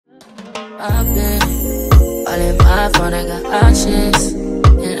I've been all in my phone, I got options,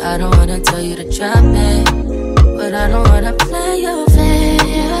 and I don't wanna tell you to drop it, but I don't wanna play your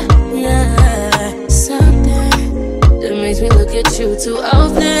fair. Yeah, something that makes me look at you too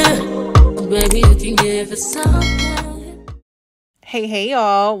often. Baby, you can give it something. Hey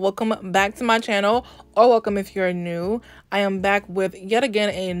y'all, welcome back to my channel, or welcome if you're new. I am back with yet again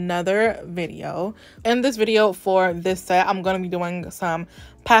another video. In this video for this set, I'm going to be doing some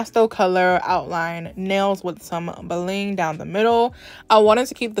pastel color outline nails with some bling down the middle. I wanted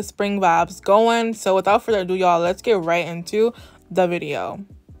to keep the spring vibes going, so without further ado, y'all, let's get right into the video.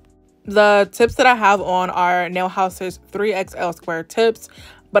 The tips that I have on are Nail House's 3XL square tips,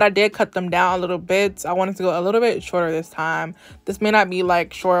 but I did cut them down a little bit. I wanted to go a little bit shorter this time. This may not be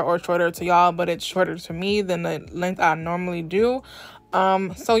like short or shorter to y'all, but it's shorter to me than the length I normally do.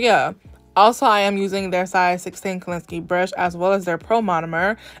 So yeah. Also, I am using their size 16 Kolinsky brush as well as their Pro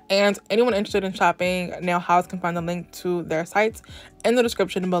Monomer. And anyone interested in shopping Nail House can find the link to their sites in the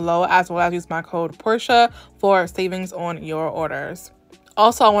description below, as well as use my code Porche for savings on your orders.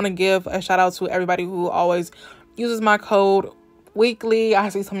 Also, I want to give a shout out to everybody who always uses my code weekly. I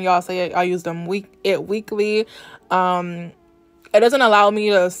see some of y'all say I use them weekly. It doesn't allow me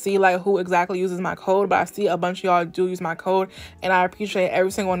to see like who exactly uses my code, but I see a bunch of y'all do use my code, and I appreciate every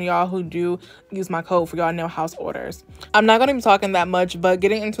single one of y'all who do use my code for y'all Nail House orders. I'm not going to be talking that much, but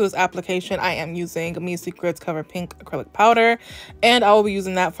getting into this application, I am using Me Secrets Cover Pink acrylic powder, and I will be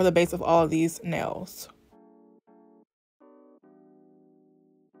using that for the base of all of these nails.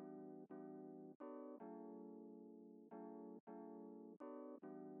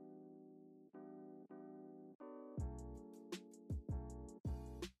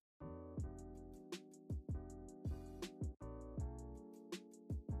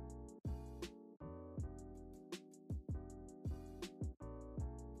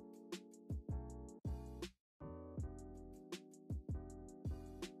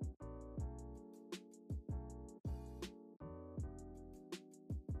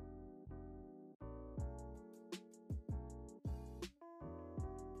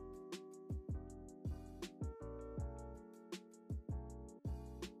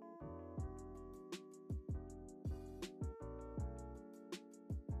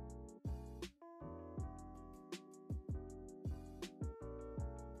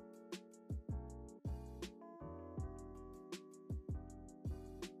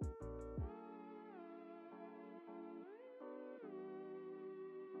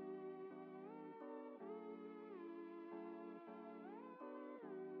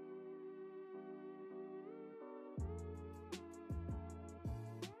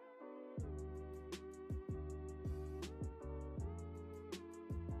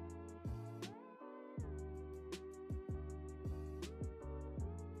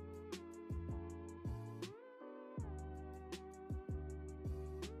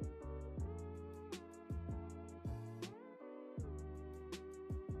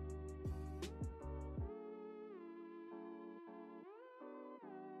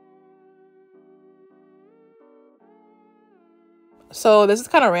 So this is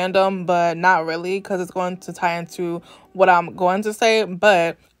kind of random, but not really, because it's going to tie into what I'm going to say.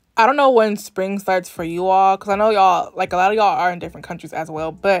 But I don't know when spring starts for you all, because I know y'all, like a lot of y'all are in different countries as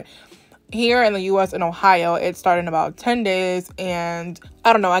well. But here in the US and Ohio, it started in about 10 days. And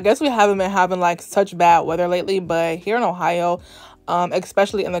I don't know, I guess we haven't been having like such bad weather lately. But here in Ohio,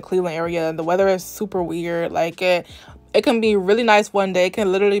 especially in the Cleveland area, the weather is super weird. Like it can be really nice one day. It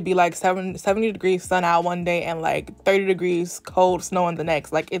can literally be like 70 degrees sun out one day and like 30 degrees cold snow in the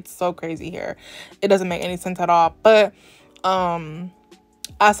next. Like, it's so crazy here. It doesn't make any sense at all. But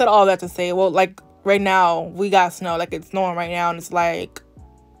I said all that to say, well, like right now we got snow. Like, it's snowing right now, and it's like,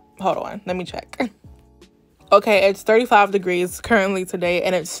 hold on, let me check. Okay, it's 35 degrees currently today,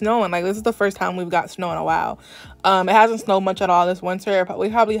 and it's snowing. Like, this is the first time we've got snow in a while. It hasn't snowed much at all this winter. We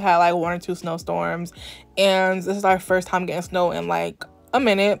probably had like 1 or 2 snowstorms, and this is our first time getting snow in like a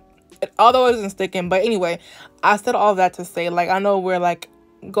minute, although it isn't sticking. But anyway, I said all of that to say, like, I know we're like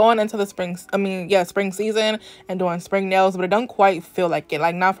going into the spring season and doing spring nails, but it don't quite feel like it.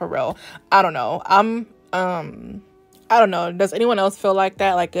 Like, not for real. I don't know. I don't know. Does anyone else feel like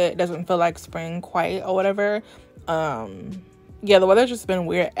that? Like, it doesn't feel like spring quite or whatever. Yeah, the weather's just been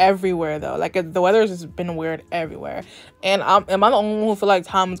weird everywhere, though. Like, the weather's just been weird everywhere. And am I the only one who feel like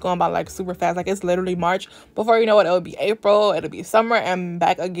time is going by, like, super fast? Like, it's literally March. Before you know it, it'll be April, it'll be summer, and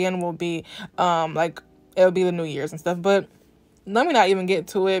back again will be, like, it'll be the New Year's and stuff. But let me not even get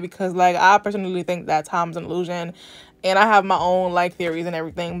to it, because, like, I personally think that time's an illusion. And I have my own, like, theories and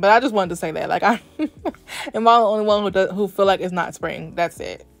everything. But I just wanted to say that. Like, I am I the only one who feel like it's not spring. That's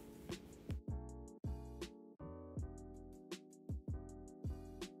it.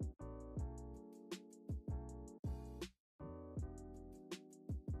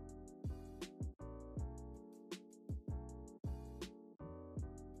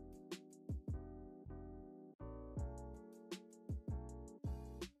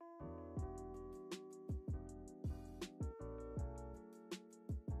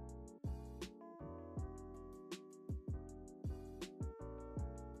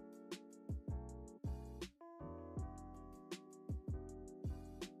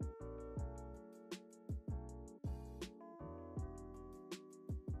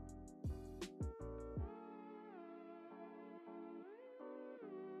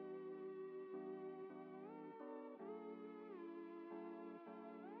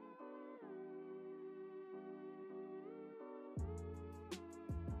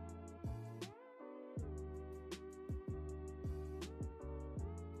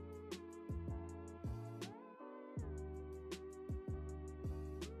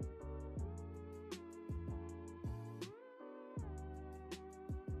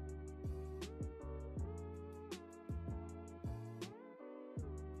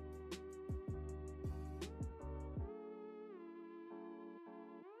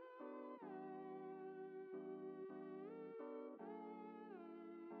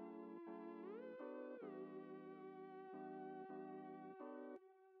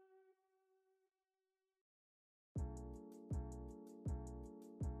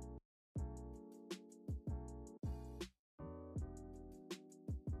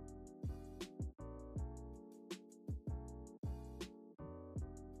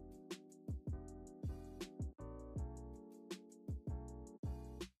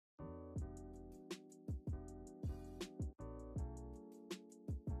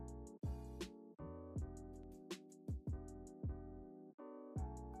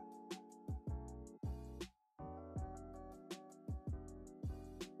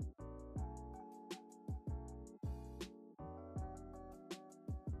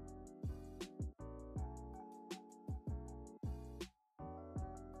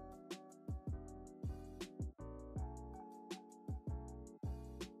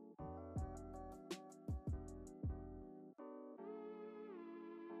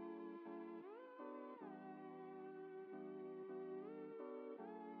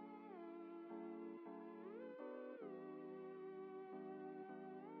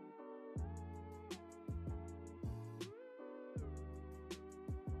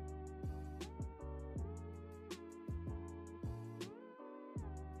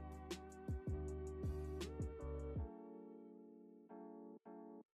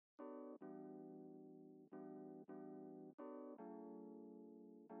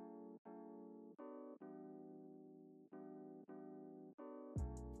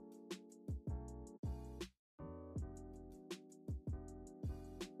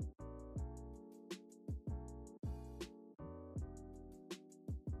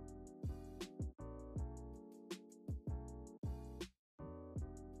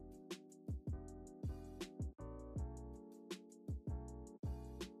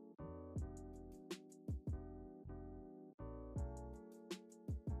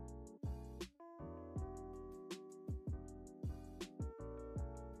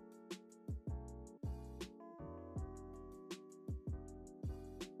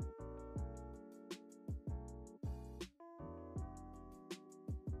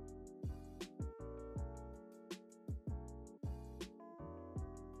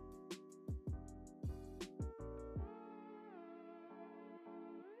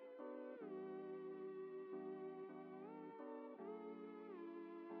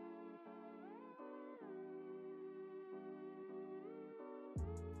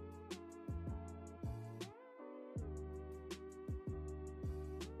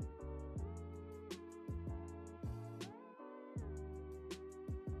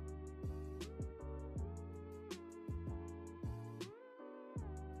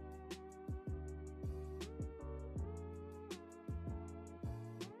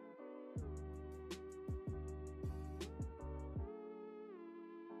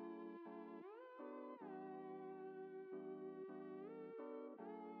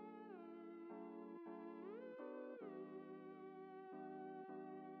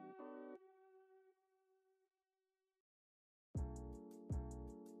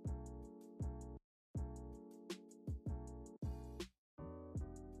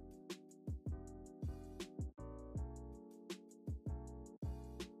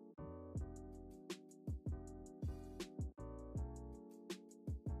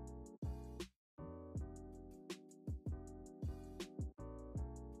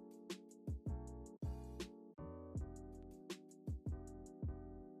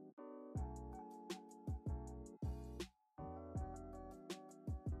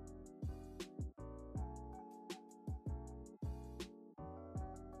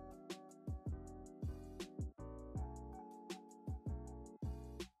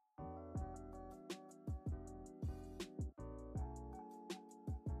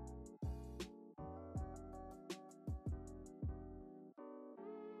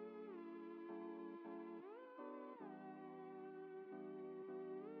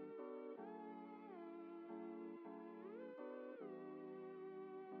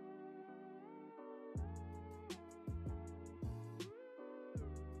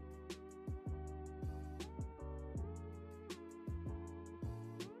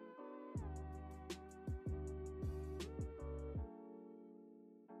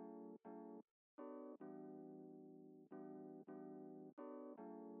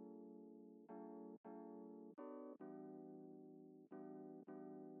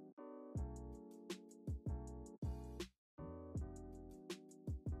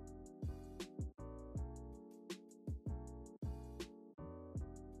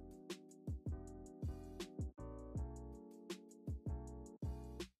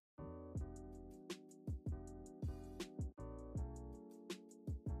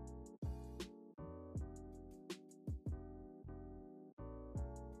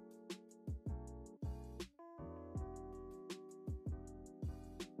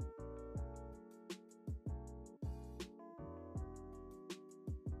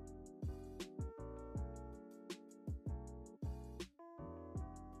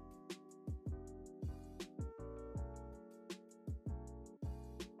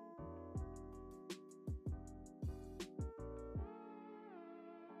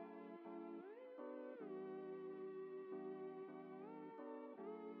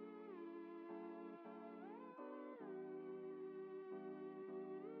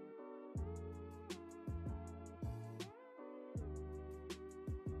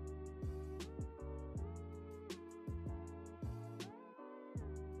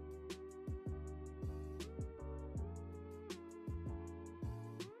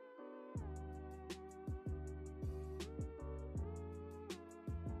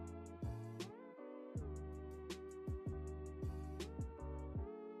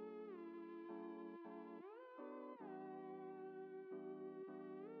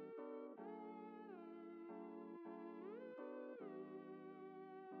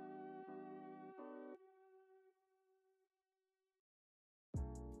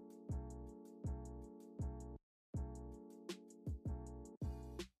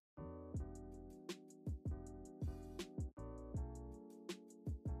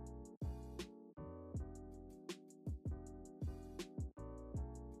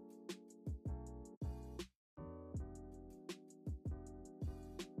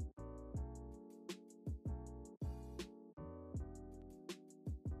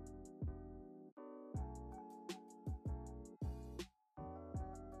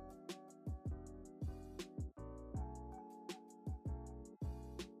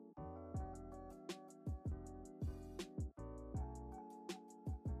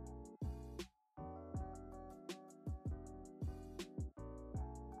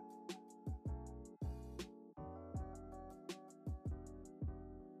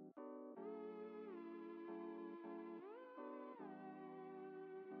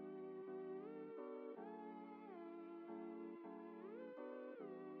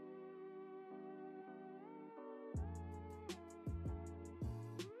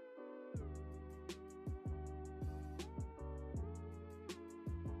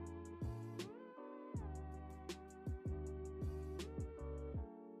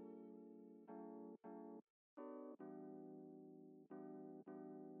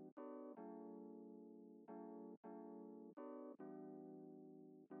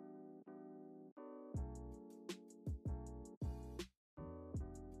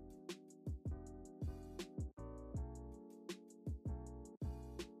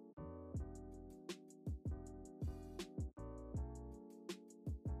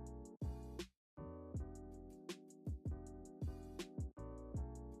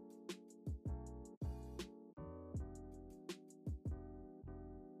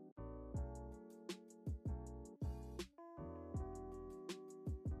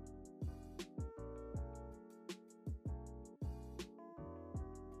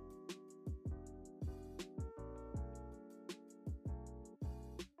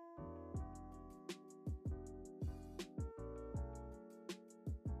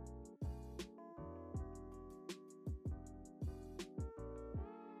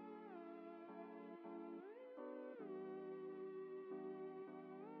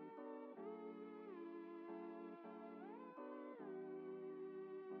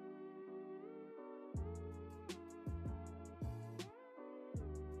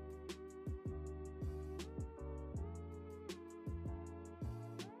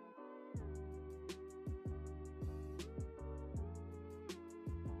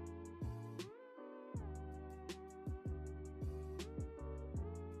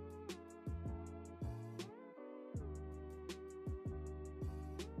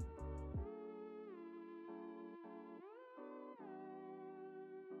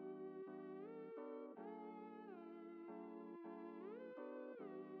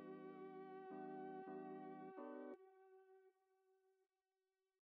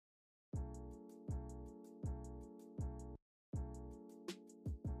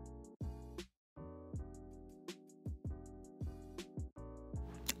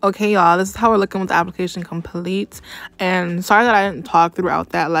 Okay, y'all, this is how we're looking with the application complete. And sorry that I didn't talk throughout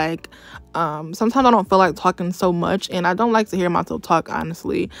that. Like, sometimes I don't feel like talking so much, and I don't like to hear myself talk,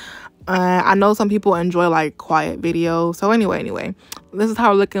 honestly. I know some people enjoy like quiet videos. So anyway, this is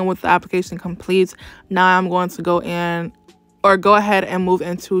how we're looking with the application complete. Now I'm going to go ahead and move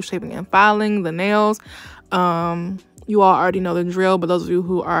into shaping and filing the nails. You all already know the drill, but those of you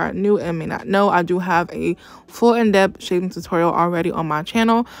who are new and may not know, I do have a full in-depth shaping tutorial already on my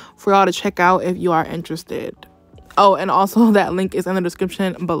channel for y'all to check out if you are interested. Oh, and also that link is in the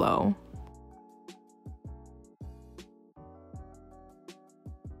description below.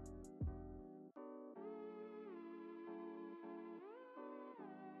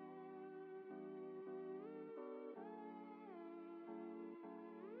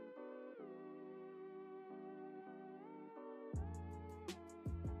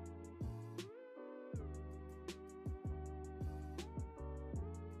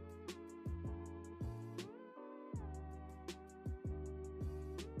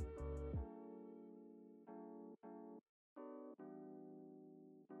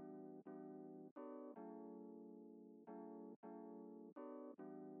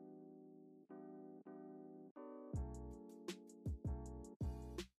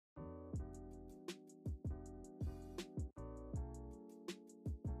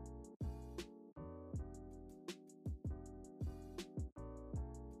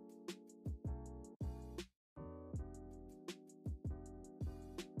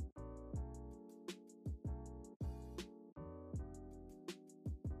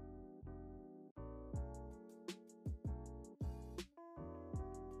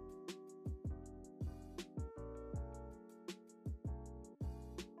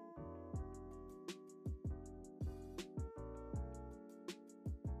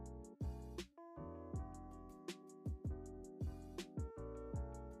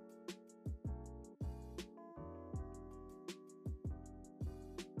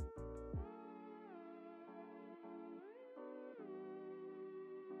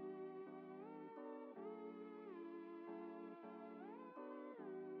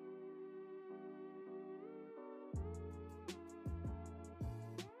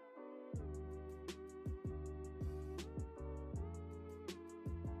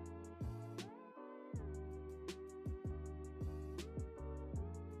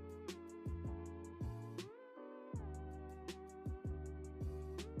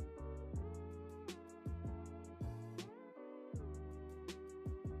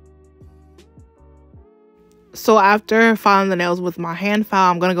 So after filing the nails with my hand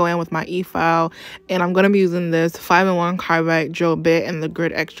file, I'm going to go in with my e-file, and I'm going to be using this 5-in-1 carbide drill bit and the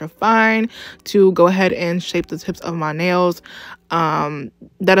grit extra fine to go ahead and shape the tips of my nails.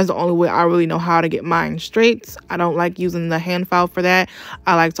 That is the only way I really know how to get mine straight. I don't like using the hand file for that.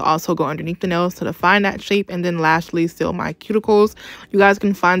 I like to also go underneath the nails to define that shape, and then lastly seal my cuticles. You guys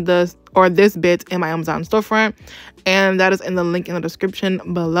can find this bit in my Amazon storefront, and that is in the link in the description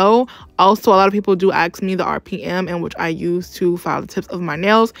below. Also, a lot of people do ask me the RPM in which I use to file the tips of my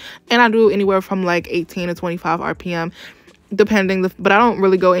nails, and I do anywhere from like 18 to 25 RPM depending, but I don't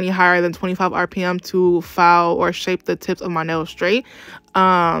really go any higher than 25 RPM to file or shape the tips of my nails straight.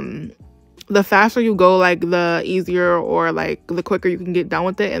 The faster you go, like the easier or like the quicker you can get done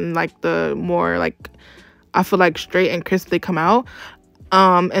with it, and like the more like I feel like straight and crisp they come out.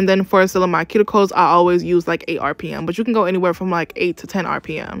 And then for sealing my cuticles, I always use like 8 RPM, but you can go anywhere from like 8 to 10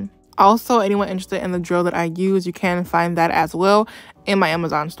 RPM. Also, anyone interested in the drill that I use, you can find that as well in my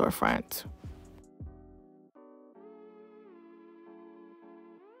Amazon storefront.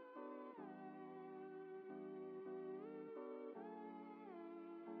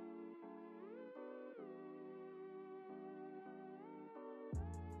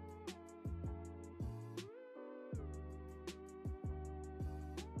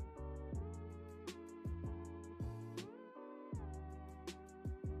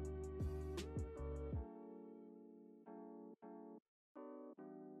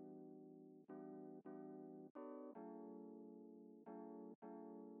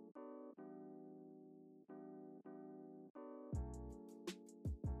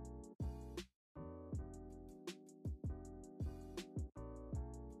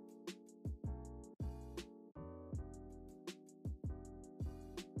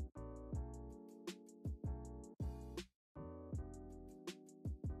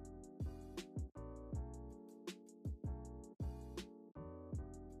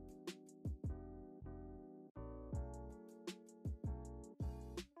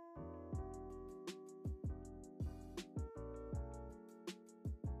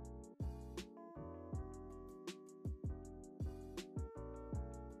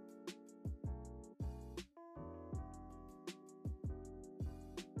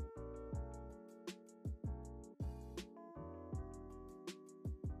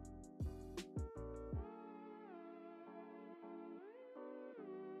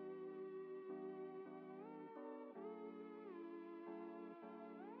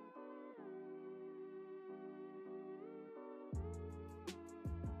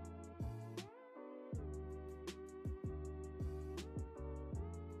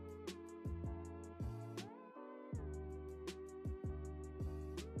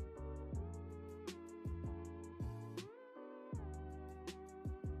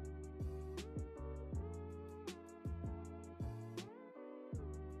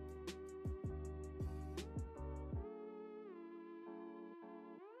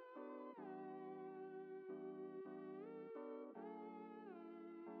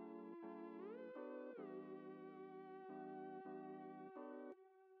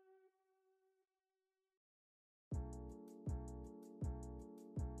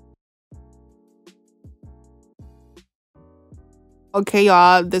 Okay,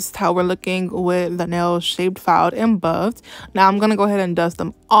 y'all, this is how we're looking with the nails shaped, filed, and buffed. Now I'm gonna go ahead and dust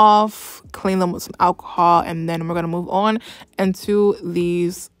them off, clean them with some alcohol, and then we're gonna move on into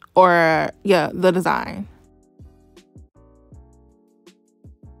these, or yeah, the design.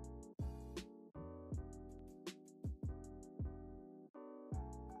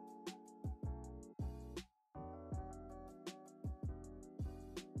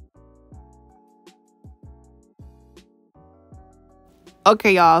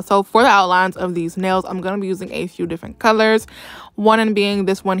 Okay, y'all, so for the outlines of these nails, I'm going to be using a few different colors. One in being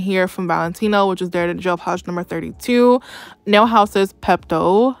this one here from Valentino, which is their gel polish number 32. Nail House's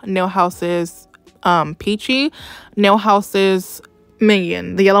Pepto. Nail House's Peachy. Nail House's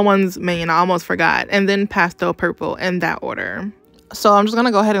Minion. The yellow one's Minion, I almost forgot. And then Pastel Purple in that order. So I'm just going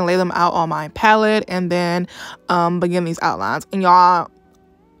to go ahead and lay them out on my palette and then begin these outlines. And y'all,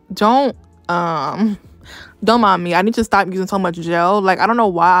 don't mind me. I need to stop using so much gel. Like, I don't know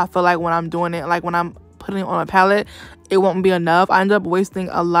why I feel like when I'm doing it, like when I'm putting it on a palette, it won't be enough. I end up wasting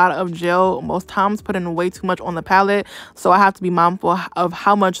a lot of gel most times, putting way too much on the palette. So I have to be mindful of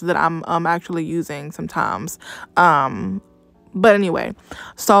how much that I'm actually using sometimes. But anyway,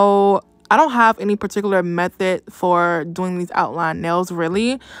 so I don't have any particular method for doing these outline nails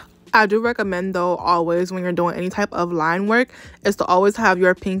really. I do recommend though, always when you're doing any type of line work, is to always have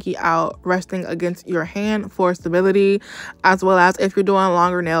your pinky out resting against your hand for stability, as well as if you're doing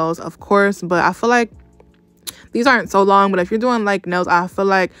longer nails, of course. But I feel like these aren't so long, but if you're doing like nails, I feel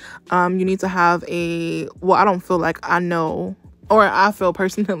like you need to have a, well, I don't feel like, I know, or I feel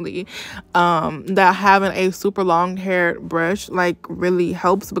personally that having a super long haired brush like really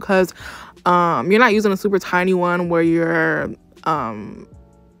helps, because you're not using a super tiny one where you're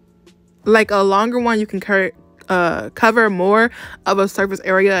like a longer one, you can cover more of a surface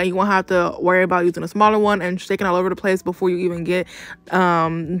area, and you won't have to worry about using a smaller one and shaking all over the place before you even get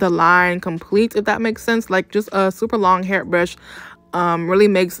the line complete, if that makes sense. Like, just a super long hair brush really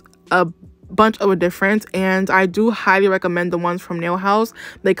makes a bunch of a difference. And I do highly recommend the ones from Nail House.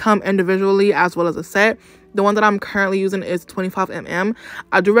 They come individually as well as a set. The one that I'm currently using is 25mm.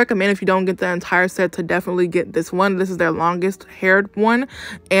 I do recommend, if you don't get the entire set, to definitely get this one. This is their longest haired one,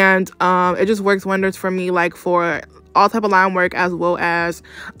 and it just works wonders for me, like for all type of line work as well as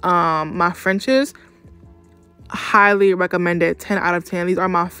my Frenches. Highly recommend it. 10 out of 10. These are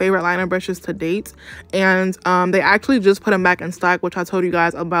my favorite liner brushes to date, and they actually just put them back in stock, which I told you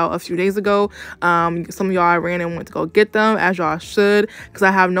guys about a few days ago. Some of y'all ran and went to go get them, as y'all should, because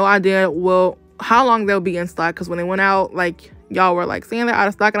I have no idea how long they'll be in stock, because when they went out, like, y'all were like saying they're out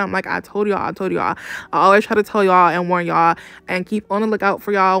of stock, and I'm like, I told y'all. I always try to tell y'all and warn y'all, and keep on the lookout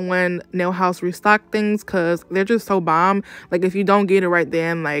for y'all when Nail House restock things, because they're just so bomb. Like, if you don't get it right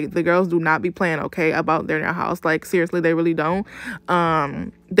then, like, the girls do not be playing, okay, about their Nail House. Like, seriously, they really don't.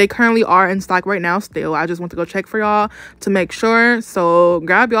 They currently are in stock right now still. I just went to go check for y'all to make sure. So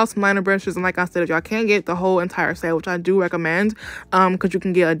grab y'all some liner brushes, and like I said, if y'all can't get the whole entire set, which I do recommend, because you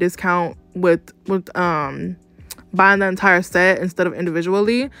can get a discount with buying the entire set instead of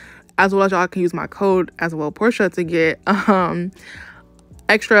individually, as well as y'all can use my code as well, Porche, to get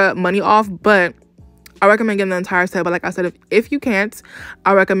extra money off. But I recommend getting the entire set. But like I said, if you can't,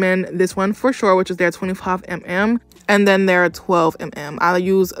 I recommend this one for sure, which is their 25mm, and then their 12mm. I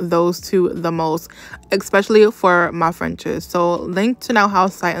use those two the most, especially for my Frenches. So link to Nail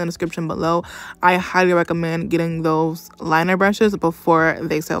House site in the description below. I highly recommend getting those liner brushes before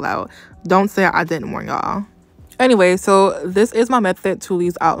they sell out. Don't say I didn't warn y'all. Anyway, so this is my method to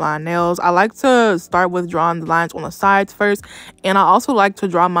these outline nails. I like to start with drawing the lines on the sides first, and I also like to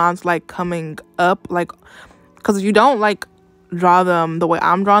draw mine like coming up, like, because if you don't like draw them the way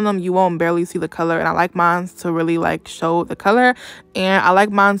I'm drawing them, you won't barely see the color. And I like mine to really like show the color, and I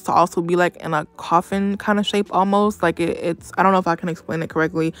like mine to also be like in a coffin kind of shape almost. Like it's, I don't know if I can explain it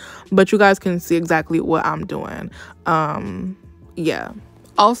correctly, but you guys can see exactly what I'm doing. Yeah.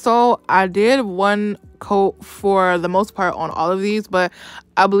 Also, I did one coat for the most part on all of these, but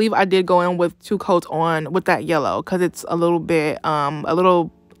I believe I did go in with 2 coats on with that yellow, because it's a little bit a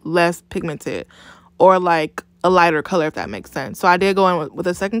little less pigmented, or like a lighter color, if that makes sense. So I did go in with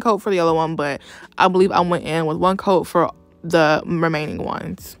a second coat for the yellow one, but I believe I went in with 1 coat for the remaining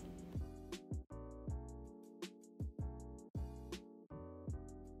ones.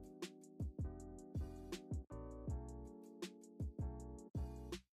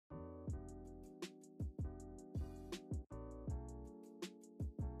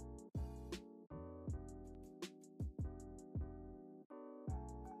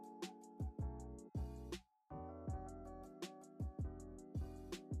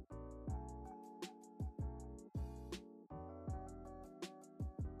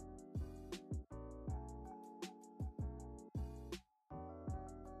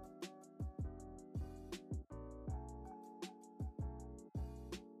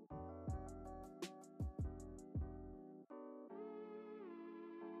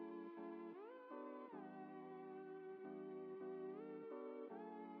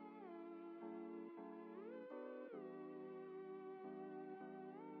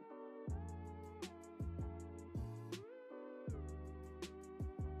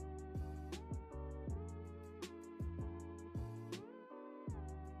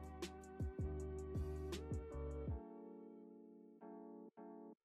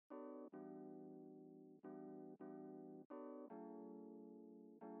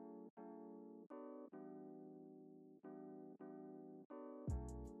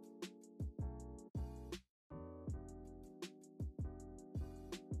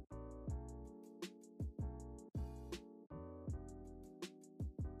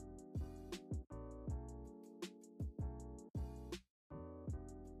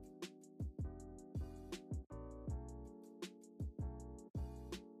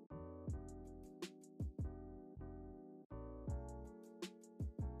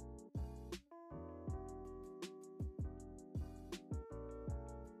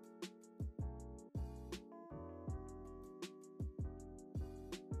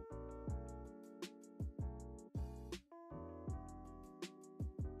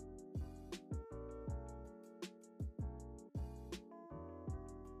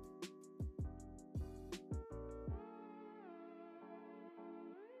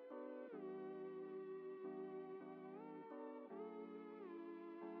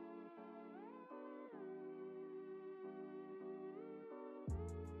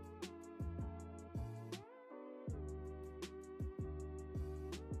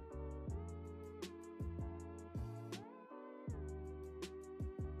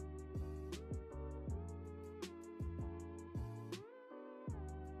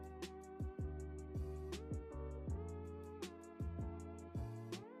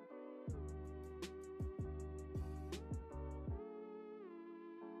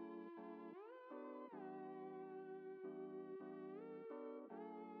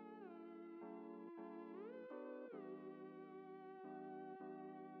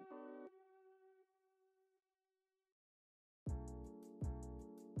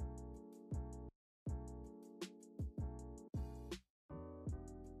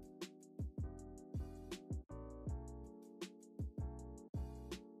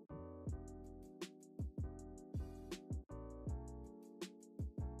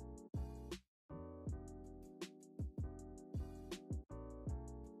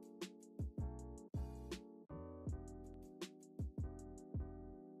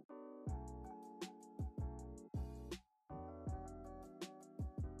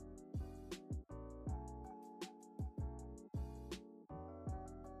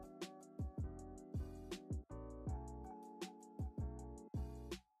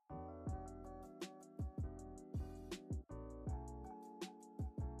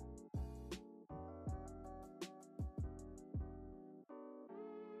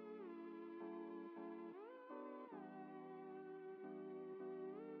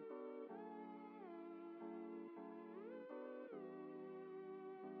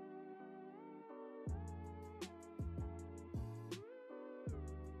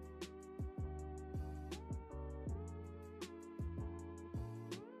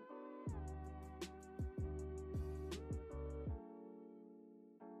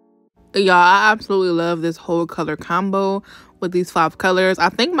 Y'all, I absolutely love this whole color combo with these 5 colors. I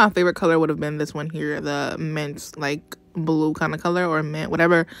think my favorite color would have been this one here, the mint, like, blue kind of color, or mint,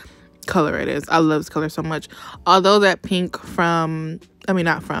 whatever color it is. I love this color so much. Although that pink from, I mean,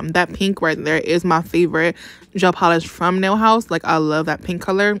 not from, that pink right there is my favorite gel polish from Nail House. Like, I love that pink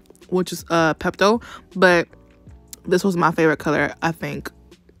color, which is Pepto. But this was my favorite color, I think,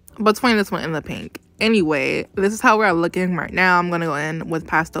 between this one and the pink. Anyway, this is how we're looking right now. I'm going to go in with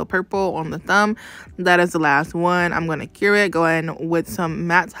Pastel Purple on the thumb. That is the last one. I'm going to cure it, go in with some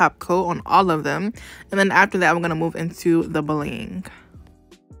matte top coat on all of them. And then after that, I'm going to move into the Bling.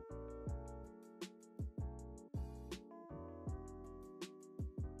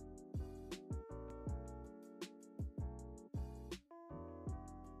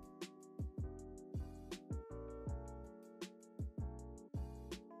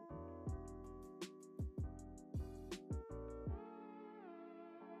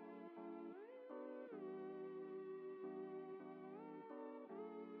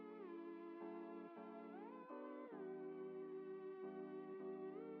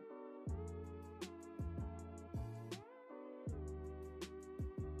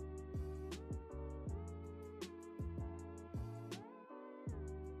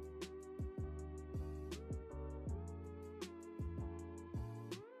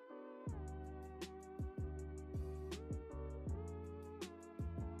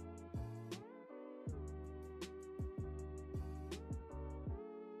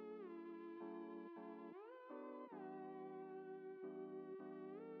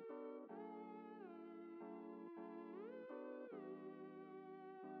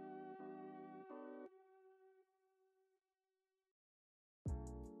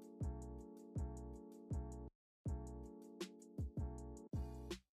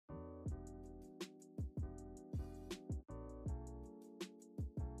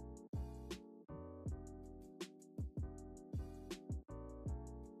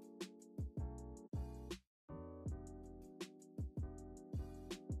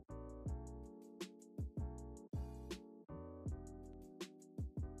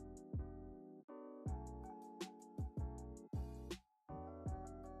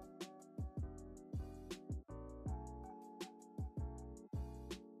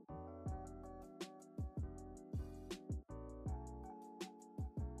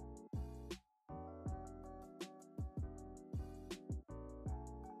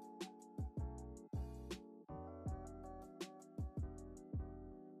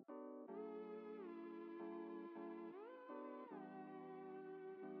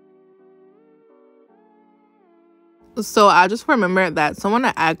 So I just remembered that someone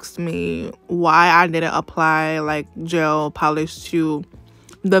had asked me why I didn't apply like gel polish to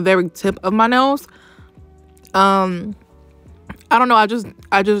the very tip of my nails. I don't know, I just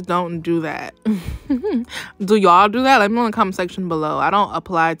don't do that. Do y'all do that? Let me know in the comment section below. I don't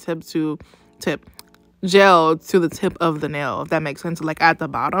apply gel to the tip of the nail, if that makes sense. Like at the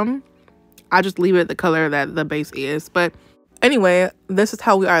bottom, I just leave it the color that the base is. But anyway, this is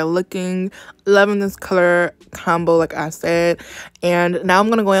how we are looking. Loving this color combo, like I said. And now I'm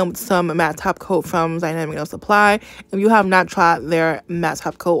going to go in with some matte top coat from Dynamic Nail Supply. If you have not tried their matte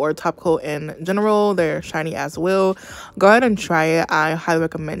top coat or top coat in general, they're shiny as well. Go ahead and try it. I highly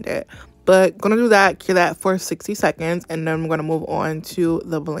recommend it. But going to do that, cure that for 60 seconds. And then I'm going to move on to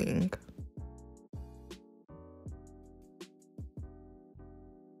the Bling.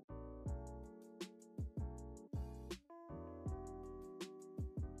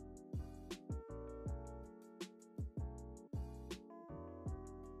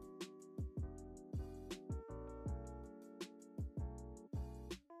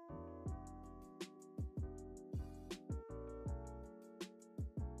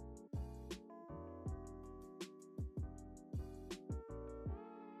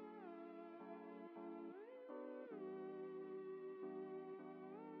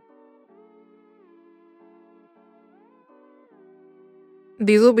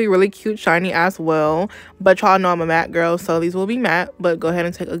 These will be really cute, shiny as well. But y'all know I'm a matte girl, so these will be matte. But go ahead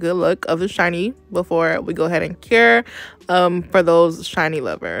and take a good look of the shiny before we go ahead and cure, for those shiny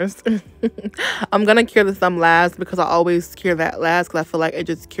lovers. I'm going to cure the thumb last because I always cure that last because I feel like it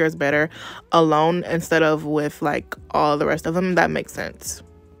just cures better alone instead of with like all the rest of them. That makes sense.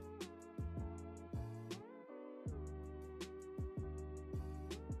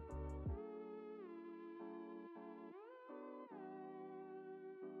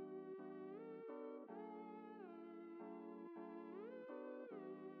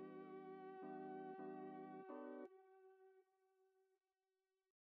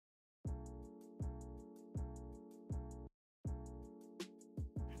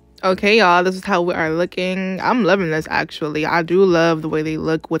 Okay, y'all, this is how we are looking. I'm loving this, actually. I do love the way they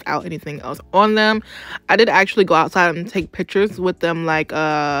look without anything else on them. I did actually go outside and take pictures with them, like,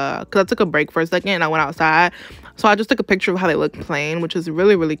 because I took a break for a second and I went outside. So I just took a picture of how they look plain, which is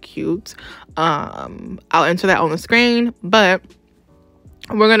really, really cute. I'll enter that on the screen, but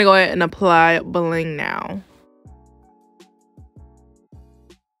we're going to go ahead and apply Bling now.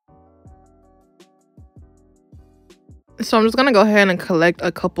 So I'm just going to go ahead and collect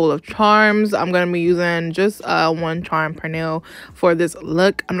a couple of charms. I'm going to be using just one charm per nail for this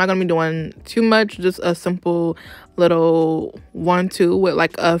look. I'm not going to be doing too much, just a simple little 1-2 with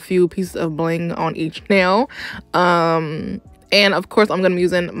like a few pieces of bling on each nail. And of course, I'm going to be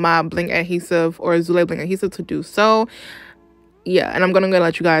using my bling adhesive or Zule bling adhesive to do so. Yeah, and I'm going to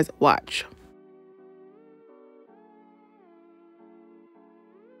let you guys watch.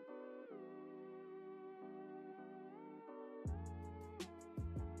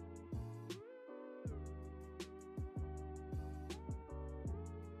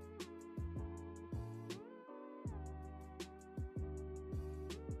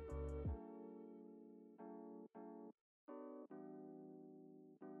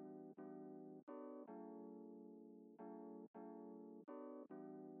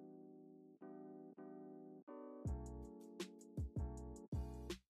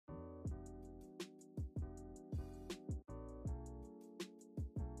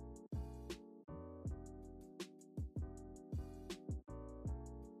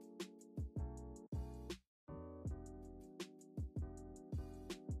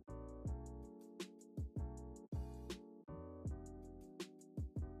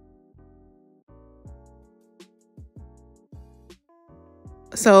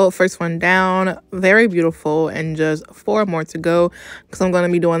 So first one down, very beautiful, and just 4 more to go because I'm going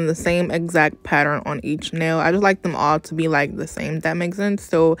to be doing the same exact pattern on each nail. I just like them all to be like the same, if that makes sense.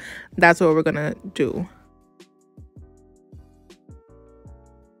 So that's what we're going to do.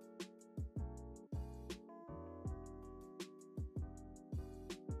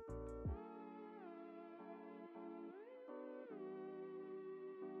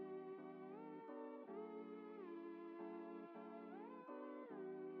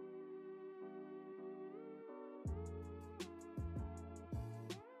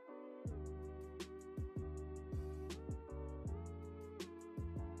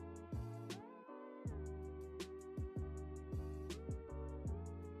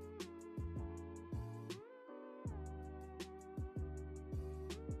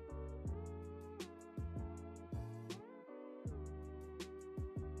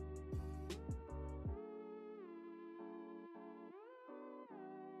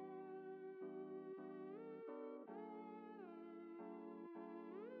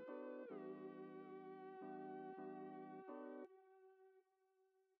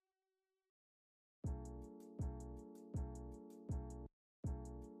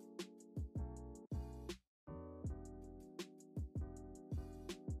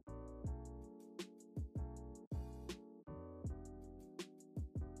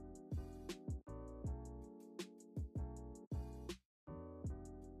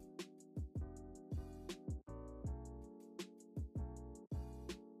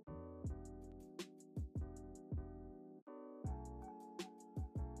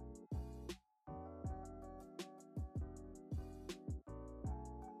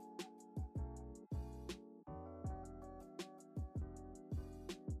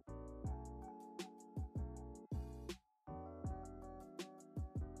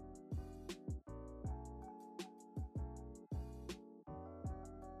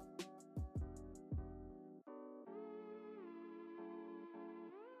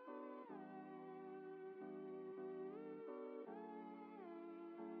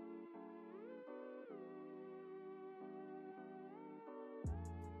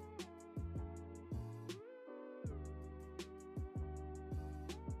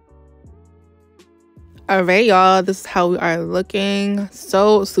 All right, y'all, this is how we are looking.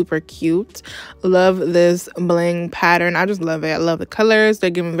 So super cute. Love this bling pattern. I just love it. I love the colors. They're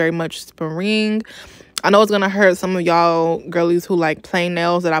giving very much spring. I know it's gonna hurt some of y'all girlies who like plain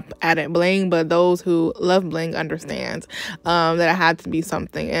nails that I added bling, but those who love bling understand that it had to be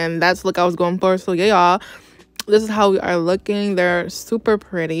something, and that's the look I was going for. So yeah, y'all, this is how we are looking. They're super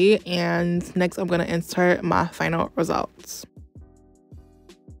pretty, and next I'm gonna insert my final results.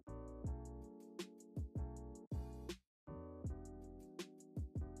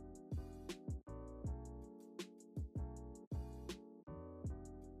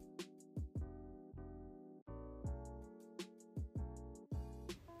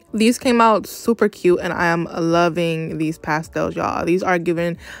 These came out super cute and I am loving these pastels, y'all. These are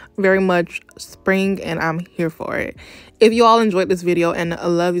given very much spring and I'm here for it. If you all enjoyed this video and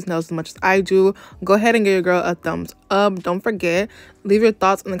love these nails as much as I do, go ahead and give your girl a thumbs up. Don't forget, leave your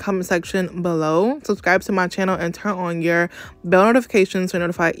thoughts in the comment section below. Subscribe to my channel and turn on your bell notifications to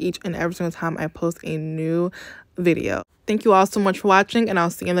notify each and every single time I post a new video. Thank you all so much for watching and I'll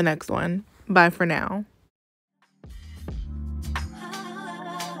see you in the next one. Bye for now.